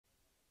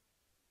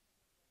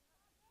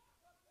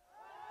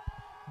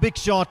Big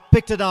shot,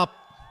 picked it up.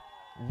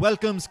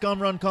 Welcomes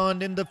Kamran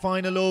Khan in the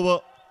final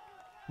over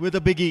with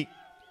a biggie.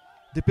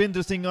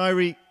 Dipendra Singh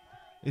Airee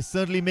is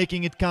certainly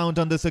making it count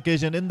on this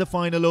occasion in the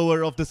final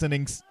over of this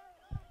innings.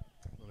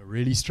 Well, a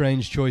really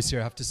strange choice here,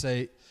 I have to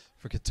say,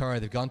 for Qatar.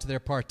 They've gone to their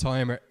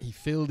part-timer. He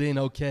filled in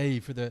okay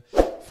for the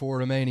 4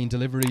 remaining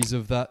deliveries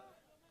of that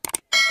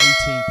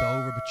 18th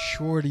over, but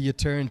surely you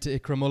turn to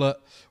Ikramullah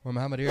or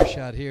Mohammad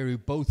Irshad here, who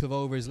both have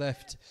overs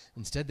left.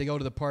 Instead they go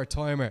to the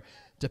part-timer.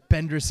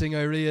 Dipendra Singh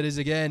Airee it is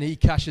again. He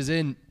cashes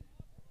in.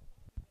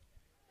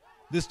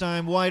 This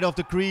time wide off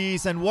the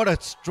crease, and what a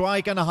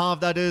strike and a half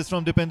that is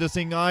from Dipendra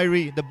Singh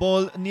Airee. The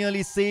ball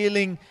nearly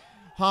sailing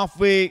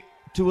halfway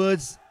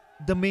towards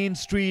the main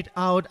street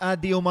out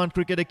at the Oman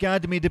Cricket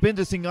Academy.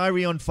 Dipendra Singh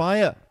Airee on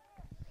fire.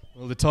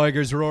 Well, the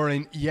Tigers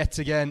roaring yet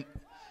again.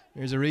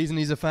 There's a reason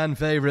he's a fan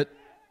favourite.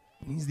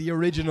 He's the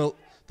original,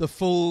 the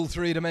full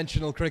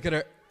three-dimensional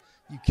cricketer.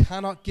 You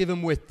cannot give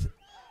him width.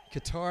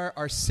 Qatar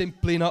are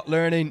simply not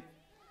learning.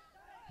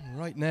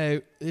 Right now,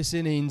 this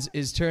innings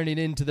is turning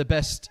into the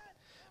best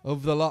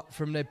of the lot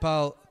from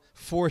Nepal.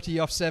 40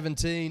 off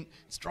 17.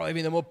 It's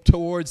driving them up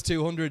towards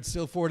 200.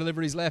 Still 4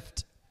 deliveries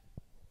left.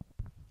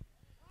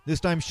 This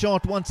time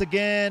shot once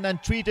again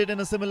and treated in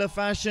a similar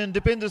fashion.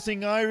 Dipendra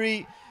Singh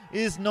Airee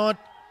is not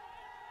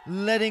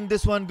letting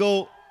this one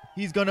go.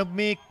 He's going to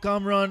make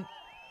Kamran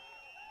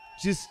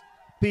just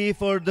pay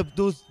for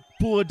those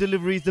poor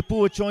deliveries, the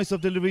poor choice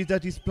of deliveries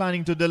that he's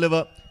planning to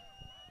deliver.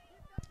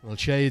 Well,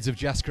 shades of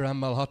Jaskaran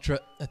Malhotra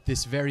at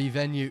this very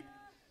venue.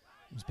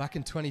 It was back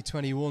in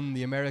 2021,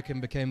 the American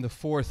became the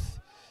 4th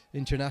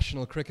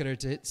international cricketer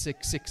to hit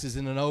 6 sixes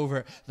in an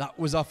over. That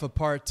was off a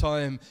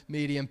part-time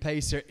medium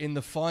pacer in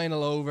the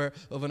final over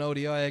of an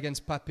ODI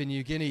against Papua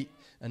New Guinea.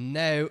 And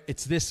now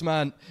it's this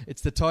man,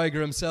 it's the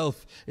Tiger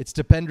himself, it's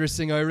Dipendra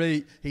Singh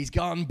Airee. He's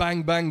gone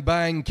bang, bang,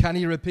 bang. Can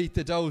he repeat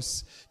the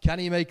dose? Can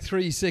he make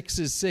 3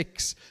 sixes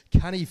 6?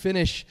 Can he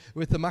finish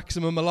with the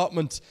maximum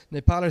allotment?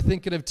 Nepal are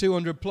thinking of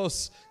 200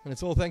 plus, and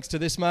it's all thanks to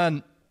this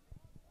man.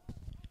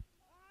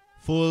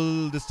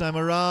 Full this time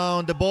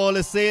around. The ball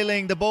is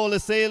sailing,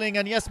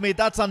 and yes mate,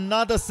 that's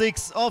another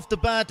 6 off the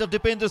bat of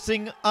Dipendra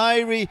Singh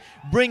Airee.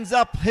 Brings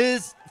up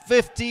his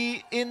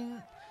 50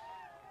 in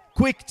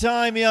quick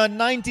time here,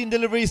 19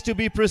 deliveries to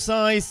be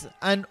precise,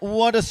 and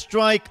what a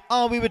strike.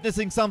 Are we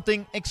witnessing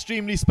something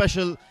extremely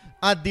special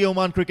at the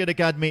Oman Cricket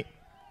Academy?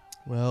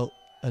 Well,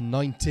 a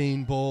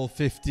 19 ball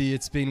 50,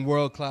 it's been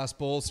world class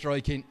ball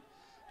striking.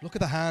 Look at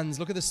the hands,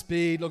 look at the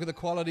speed, look at the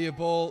quality of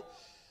ball.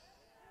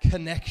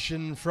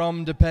 Connection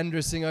from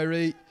Dipendra Singh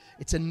Airee.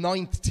 It's a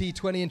 9th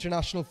T20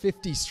 international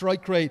 50,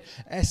 strike rate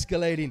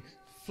escalating,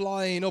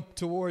 flying up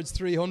towards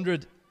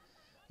 300.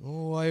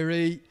 Oh,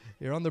 Airee,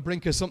 you're on the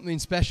brink of something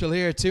special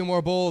here. 2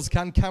 more balls.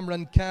 Can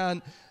Kamran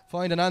Khan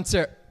find an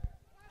answer?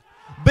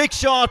 Big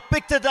shot,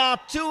 picked it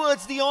up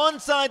towards the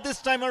onside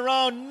this time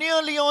around,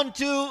 nearly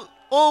onto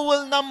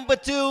oval number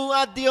 2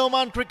 at the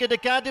Oman Cricket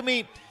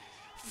Academy.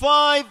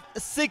 5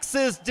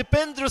 sixes.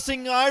 Dipendra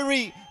Singh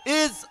Airee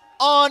is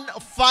on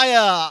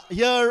fire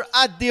here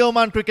at the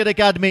Oman Cricket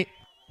Academy.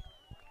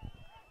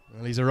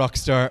 Well, he's a rock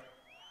star.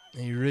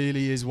 He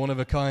really is one of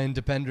a kind,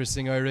 Dipendra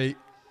Singh Airee.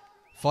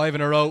 5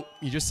 in a row.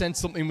 You just sensed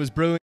something was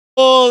brewing.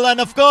 Oh, and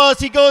of course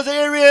he goes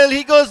aerial,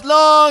 he goes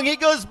long, he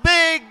goes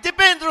big.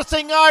 Dipendra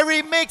Singh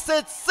Airee makes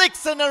it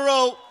 6 in a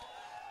row.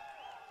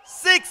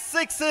 6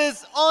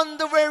 sixes on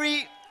the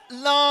very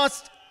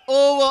last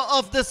over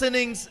of this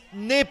innings.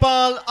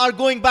 Nepal are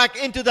going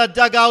back into that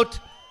dugout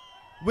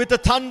with a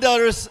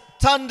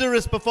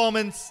thunderous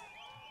performance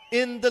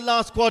in the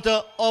last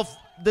quarter of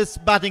this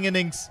batting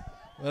innings.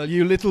 Well,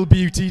 you little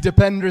beauty,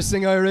 Dipendra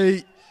Singh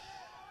Airee.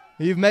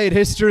 You've made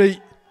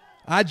history.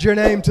 Add your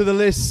name to the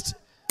list.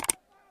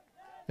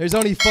 There's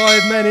only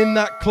 5 men in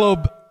that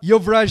club.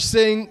 Yuvraj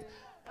Singh.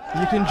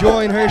 You can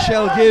join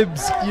Herschel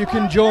Gibbs. You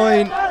can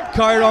join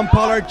Kyron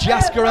Pollard,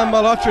 Jaskaran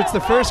Malhotra. It's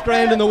the first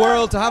ground in the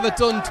world to have it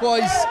done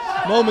twice.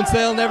 Moments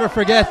they'll never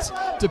forget.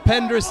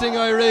 Dipendra Singh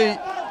Airee.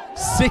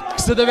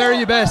 6 of the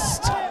very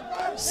best.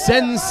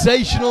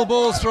 Sensational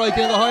ball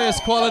striking of the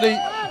highest quality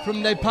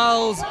from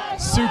Nepal's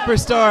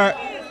superstar.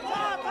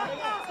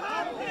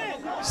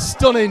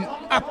 Stunning,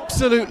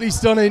 absolutely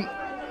stunning.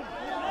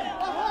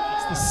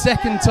 It's the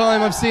second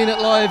time I've seen it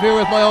live here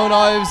with my own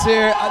eyes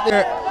here.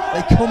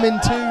 They come in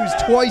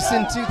 2s, twice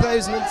in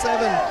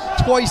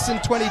 2007, twice in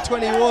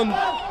 2021.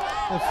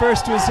 The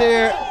first was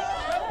here.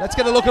 Let's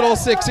get a look at all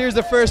 6. Here's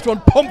the first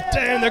one, pumped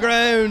down the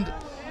ground.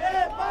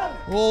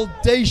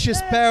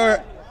 Audacious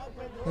power.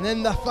 And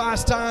then the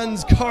fast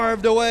hands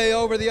carved away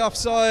over the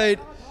offside.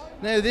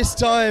 Now this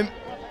time,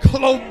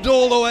 clubbed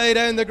all the way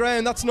down the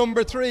ground. That's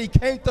number 3.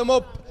 Count them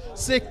up.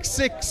 6,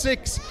 6,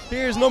 6.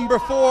 Here's number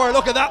 4.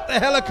 Look at that. The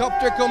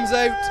helicopter comes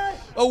out.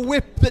 A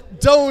whip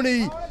that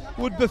Dhoni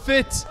would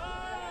befit.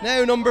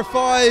 Now number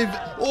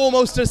 5.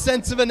 Almost a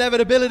sense of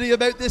inevitability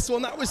about this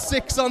one. That was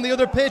 6 on the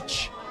other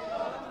pitch.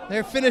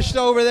 They're finished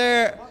over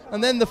there.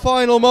 And then the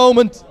final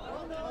moment.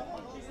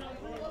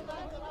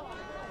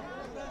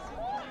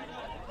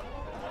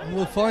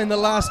 We'll find the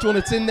last one.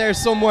 It's in there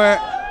somewhere.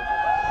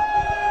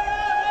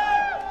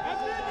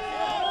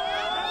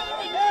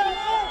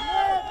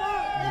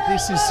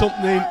 This is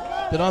something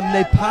that on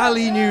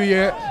Nepali New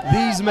Year,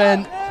 these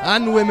men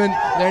and women,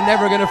 they're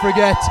never going to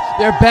forget.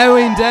 They're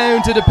bowing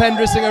down to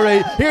Dipendra Singh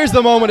Airee. Here's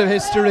the moment of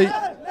history.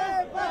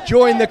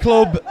 Join the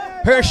club.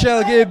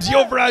 Herschel Gibbs,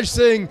 Yuvraj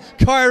Singh,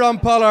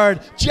 Kyron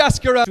Pollard,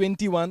 Jaskara.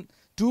 21,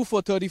 2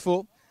 for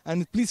 34.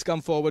 And please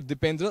come forward,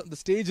 Dipendra. The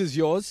stage is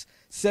yours.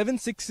 7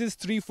 sixes,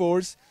 3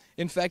 fours.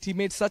 In fact, he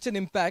made such an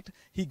impact.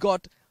 He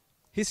got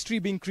history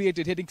being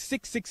created, hitting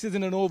 6 sixes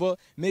in an over,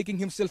 making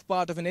himself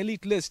part of an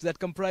elite list that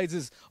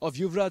comprises of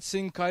Yuvraj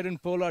Singh,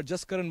 Kyron Pollard,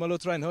 Jaskaran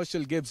Malhotra and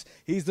Herschel Gibbs.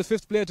 He's the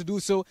 5th player to do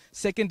so,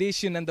 2nd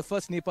Asian and the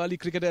 1st Nepali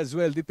cricketer as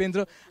well.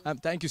 Dipendra,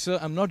 thank you, sir.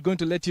 I'm not going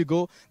to let you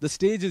go. The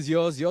stage is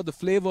yours. You're the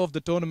flavor of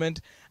the tournament.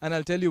 And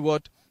I'll tell you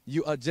what,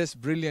 you are just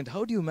brilliant.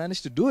 How do you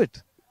manage to do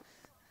it?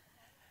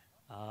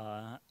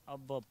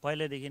 अब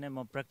पहिलेदेखि नै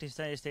म practice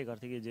चाहिँ यस्तै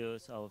गर्थेँ कि जो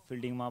अब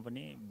फिल्डिङमा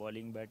पनि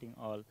बलिङ ब्याटिङ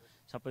अल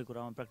सबै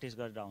कुरामा प्र्याक्टिस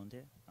गरेर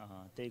हुन्थेँ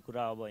त्यही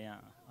कुरा अब यहाँ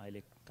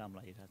अहिले काम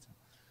लागिरहेछ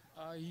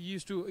He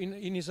used to,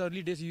 in his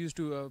early days, he used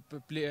to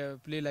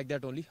play like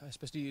that only,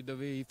 especially the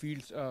way he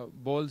fields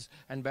balls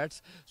and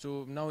bats.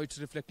 So now it's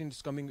reflecting,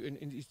 it's coming,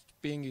 it's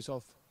paying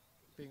off.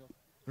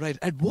 Right.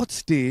 At what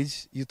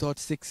stage you thought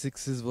 6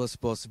 sixes was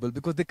possible?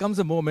 Because there comes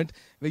a moment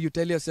where you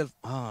tell yourself,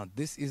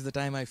 this is the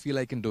time I feel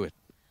I can do it.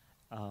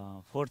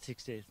 4th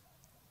 6 days.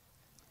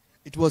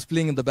 It was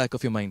playing in the back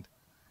of your mind.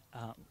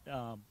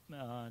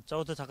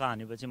 चौथो छक्का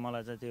हानेपछि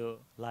मलाई चाहिँ त्यो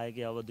लाग्यो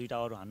कि अब दुईटा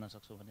अरू हान्न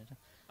सक्छु भनेर.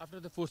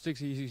 After the 4th 6,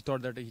 he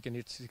thought that he can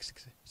hit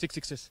 6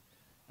 sixes.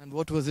 And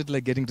what was it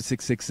like getting to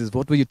 6 sixes?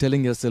 What were you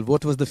telling yourself?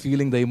 What was the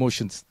feeling, the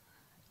emotions?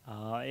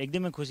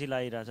 एकदमै खुसी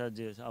लागिरहेछ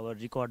जे अब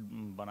रेकर्ड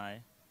बनाए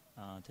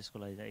त्यसको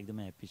लागि चाहिँ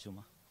एकदमै ह्यापी छु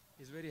म.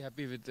 He's very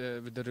happy with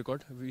the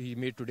record he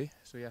made today.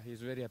 So yeah,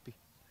 he's very happy.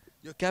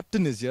 Your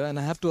captain is here and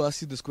I have to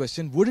ask you this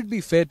question. Would it be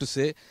fair to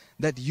say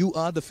that you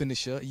are the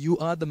finisher, you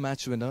are the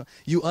match winner,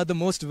 you are the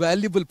most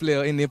valuable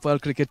player in Nepal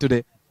cricket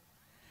today?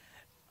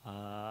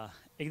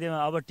 एकदमै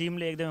अब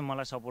टिमले एकदमै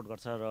मलाई support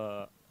गर्छ र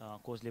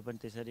कोचले पनि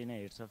त्यसरी नै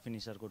हेर्छ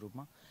फिनिसरको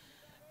रूपमा.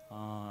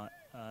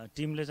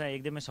 टिमले चाहिँ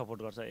एकदमै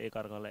सपोर्ट गर्छ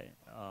एकअर्कालाई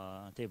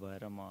त्यही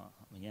भएर म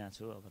यहाँ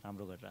छु अब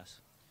राम्रो गरिरहेको छु.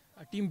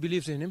 Team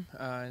believes in him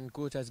and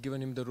coach has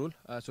given him the role,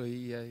 so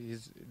he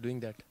is doing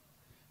that.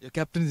 Your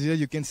captain is here,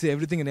 you can say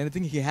everything and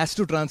anything, he has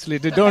to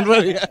translate it, don't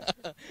worry.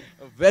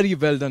 Very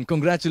well done,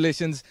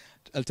 congratulations.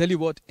 I'll tell you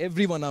what,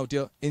 everyone out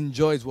here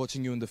enjoys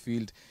watching you in the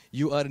field.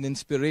 You are an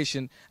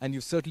inspiration and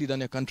you've certainly done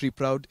your country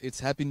proud.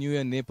 It's Happy New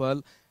Year in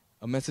Nepal.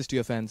 A message to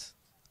your fans.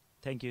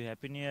 Thank you,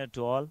 Happy New Year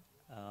to all.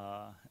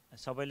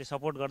 सबैले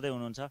support गर्दै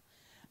हुनुहुन्छ.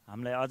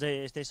 हामीलाई अझै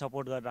यस्तै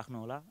support गरेर राख्नु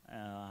होला.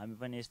 हामी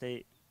पनि यस्तै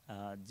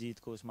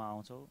जितको उसमा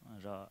आउँछौँ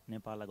र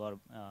नेपाललाई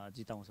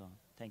जिताउँछौँ.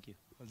 Thank you.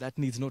 Well, that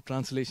needs no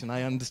translation.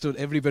 I understood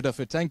every bit of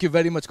it. Thank you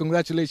very much.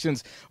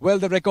 Congratulations. Well,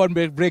 the record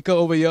breaker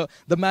over here,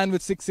 the man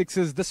with 6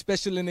 sixes, the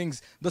special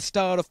innings, the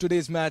star of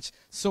today's match.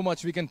 So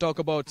much we can talk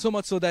about. So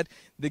much so that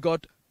they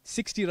got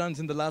 60 runs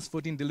in the last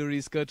 14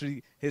 deliveries,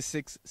 courtesy his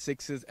 6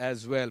 sixes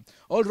as well.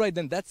 All right,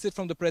 then that's it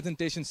from the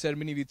presentation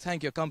ceremony. We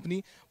thank your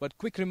company. But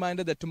quick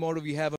reminder that tomorrow we have